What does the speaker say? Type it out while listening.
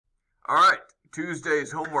All right,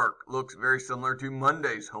 Tuesday's homework looks very similar to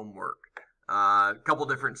Monday's homework. A couple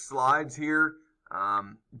different slides here,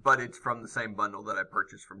 but it's from the same bundle that I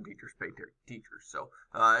purchased from Teachers Pay Teachers. So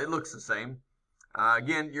it looks the same.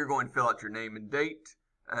 Again, you're going to fill out your name and date,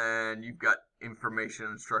 and you've got information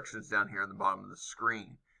and instructions down here on the bottom of the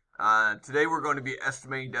screen. Today we're going to be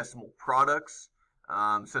estimating decimal products.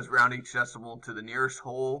 It says round each decimal to the nearest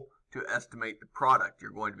whole to estimate the product.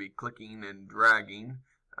 You're going to be clicking and dragging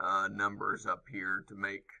numbers up here to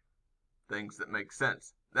make things that make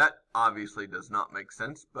sense. That obviously does not make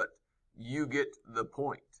sense, but you get the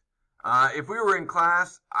point. If we were in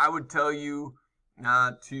class, I would tell you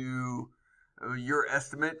your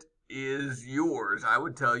estimate is yours. I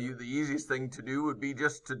would tell you the easiest thing to do would be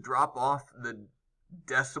just to drop off the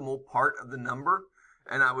decimal part of the number,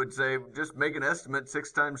 and I would say just make an estimate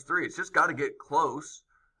 6 times 3. It's just got to get close.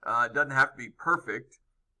 It doesn't have to be perfect.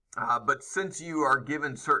 But since you are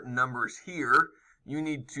given certain numbers here, you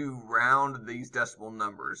need to round these decimal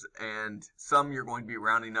numbers. And some you're going to be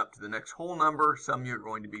rounding up to the next whole number. Some you're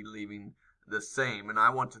going to be leaving the same. And I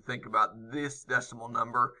want to think about this decimal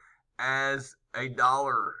number as a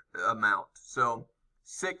dollar amount. So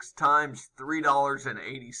 6 times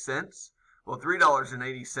 $3.80. Well,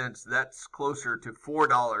 $3.80, that's closer to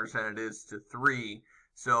 $4 than it is to 3.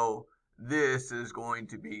 So this is going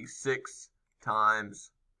to be 6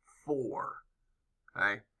 times 4.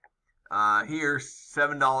 Okay. Here's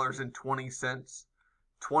 $7.20,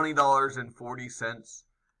 $20.40,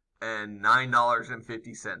 and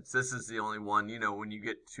 $9.50. This is the only one, when you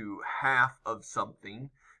get to half of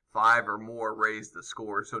something, 5 or more raise the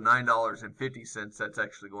score. So $9.50, that's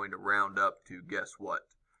actually going to round up to, guess what?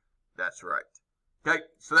 That's right. Okay,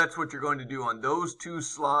 so that's what you're going to do on those two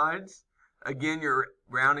slides. Again, you're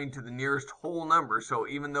rounding to the nearest whole number. So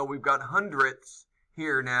even though we've got hundredths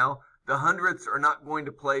here now, the hundredths are not going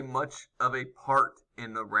to play much of a part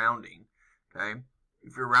in the rounding. Okay,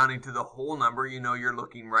 if you're rounding to the whole number, you're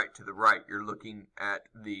looking right to the right. You're looking at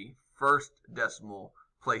the first decimal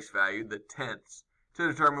place value, the tenths, to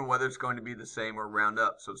determine whether it's going to be the same or round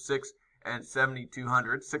up. So 6 and 72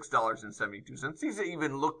 hundredths, $6.72. These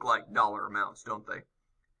even look like dollar amounts, don't they?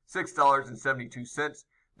 $6.72.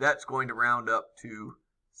 That's going to round up to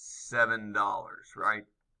 $7, right?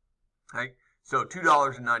 Okay. So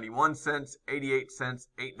 $2.91, 88 cents,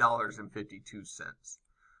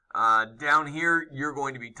 $8.52. Down here, you're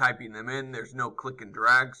going to be typing them in. There's no click and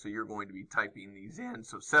drag, so you're going to be typing these in.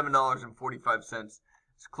 So $7.45 is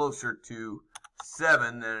closer to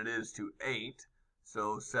 7 than it is to 8.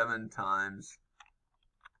 So 7 times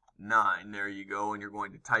 9. There you go. And you're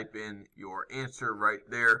going to type in your answer right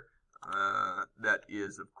there. That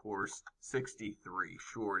is, of course, 63.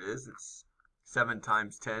 Sure it is. It's 7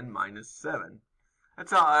 times 10 minus 7.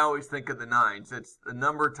 That's how I always think of the nines. It's the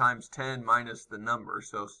number times 10 minus the number.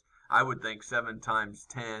 So I would think 7 times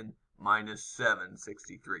 10 minus 7,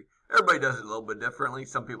 63. Everybody does it a little bit differently.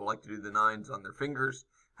 Some people like to do the nines on their fingers.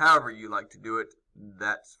 However you like to do it,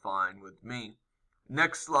 that's fine with me.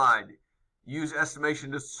 Next slide. Use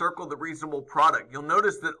estimation to circle the reasonable product. You'll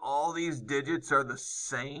notice that all these digits are the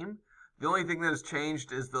same. The only thing that has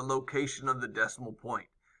changed is the location of the decimal point.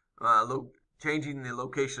 Changing the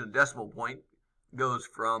location of the decimal point goes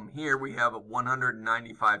from here, we have a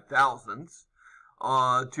 195 thousandths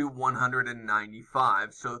to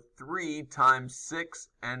 195. So 3 times 6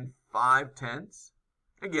 and 5 tenths.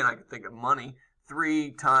 Again, I can think of money.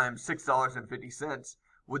 3 times $6.50.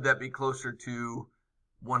 Would that be closer to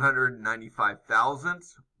 195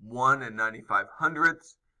 thousandths, 1 and 95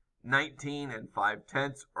 hundredths, 19 and 5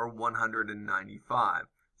 tenths, or 195?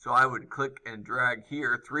 So I would click and drag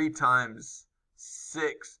here. 3 times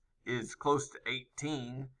 6 is close to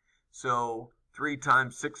 18. So 3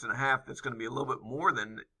 times 6.5, that's going to be a little bit more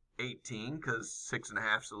than 18 because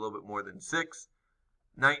 6.5 is a little bit more than 6.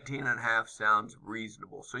 19.5 sounds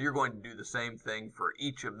reasonable. So you're going to do the same thing for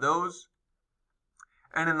each of those.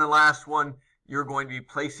 And in the last one, you're going to be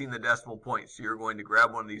placing the decimal points. So you're going to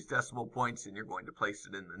grab one of these decimal points and you're going to place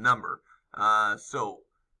it in the number. So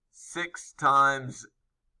 6 times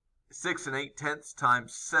 6 and 8 tenths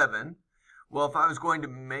times 7. Well, if I was going to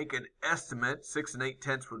make an estimate, 6 and 8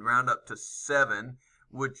 tenths would round up to 7,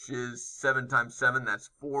 which is 7 times 7, that's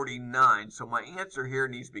 49. So my answer here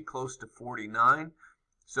needs to be close to 49.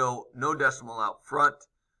 So no decimal out front,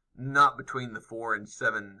 not between the 4 and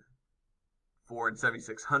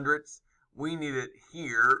 76 hundredths. We need it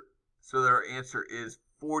here, so that our answer is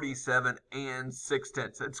 47 and 6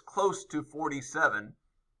 tenths. It's close to 47,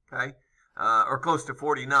 okay, or close to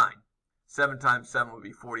 49. 7 times 7 would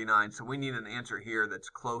be 49, so we need an answer here that's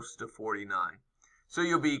close to 49. So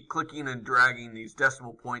you'll be clicking and dragging these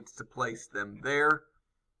decimal points to place them there.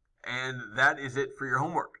 And that is it for your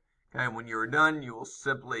homework. Okay, when you're done, you will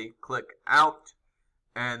simply click out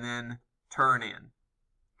and then turn in.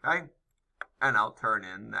 Okay, and I'll turn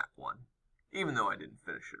in that one, even though I didn't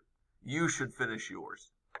finish it. You should finish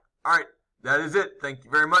yours. All right, that is it. Thank you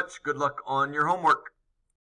very much. Good luck on your homework.